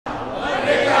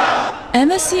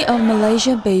Embassy of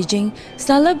Malaysia, Beijing,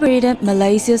 celebrated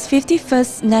Malaysia's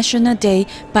 51st National Day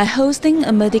by hosting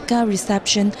a Merdeka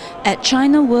reception at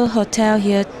China World Hotel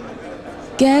here.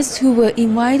 Guests who were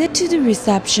invited to the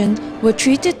reception were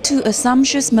treated to a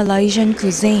sumptuous Malaysian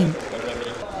cuisine.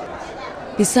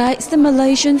 Besides the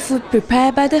Malaysian food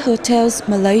prepared by the hotel's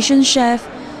Malaysian chef,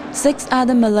 6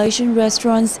 other Malaysian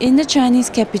restaurants in the Chinese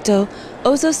capital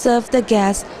also served the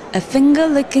guests a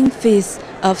finger-licking feast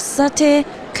of satay,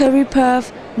 curry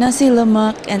puff, nasi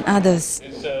lemak and others.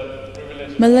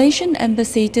 Malaysian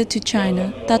Ambassador to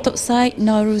China, Datuk Syed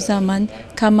Nauruzaman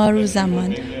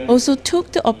Kamaruzaman, also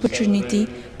took the opportunity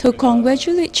to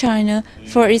congratulate China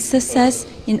for its success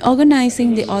in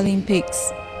organizing the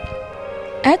Olympics.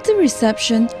 At the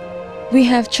reception, we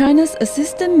have China's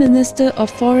Assistant Minister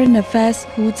of Foreign Affairs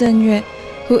Hu Zhenyue,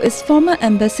 who is former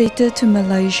ambassador to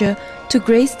Malaysia, to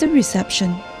grace the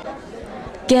reception.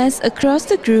 Guests across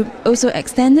the group also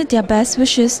extended their best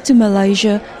wishes to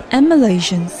Malaysia and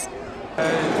Malaysians.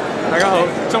 大家好，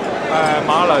祝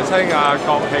馬來西亞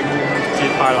國慶節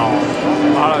快樂！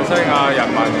馬來西亞人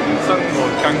民生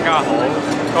活更加好，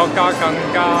國家更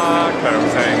加強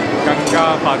盛，更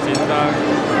加發展得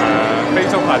飛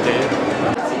速發展。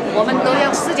我们都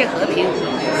要世界和平，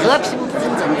和平不分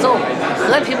种族，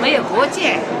和平没有国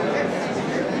界，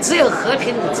只有和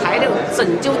平才能拯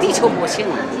救地球母亲，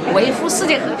维护世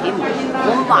界和平。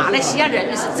我们马来西亚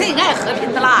人是最爱和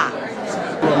平的啦。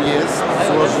 Jest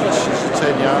złożyć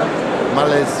życzenia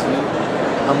Malezji,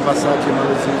 ambasadzie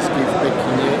malezyjskiej w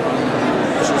Pekinie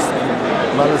i wszystkim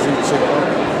Malezyjczykom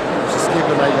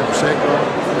wszystkiego najlepszego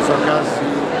z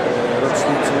okazji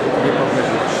rocznicy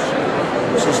niepodległości.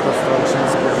 Krzysztof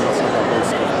Strączyński, ambasada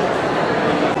polska.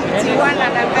 Taiwan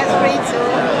anniversary to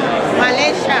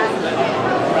Malaysia.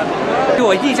 对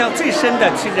我印象最深的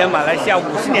是在马来西亚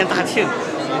50年大庆。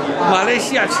 马来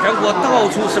西亚全国到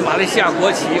处是马来西亚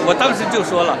国旗，我当时就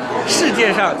说了，世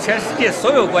界上全世界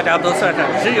所有国家都算上，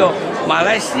只有马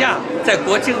来西亚在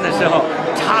国庆的时候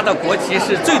插的国旗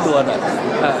是最多的，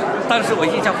当时我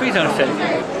印象非常深。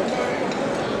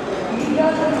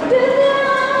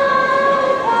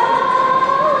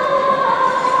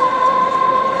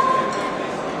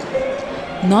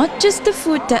 Not just the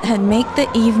food that had made the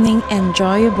evening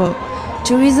enjoyable.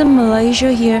 Tourism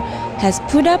Malaysia here has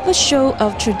put up a show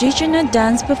of traditional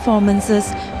dance performances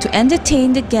to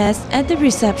entertain the guests at the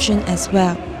reception as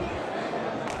well.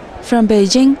 From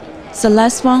Beijing,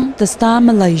 Celeste Fong, The Star,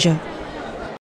 Malaysia.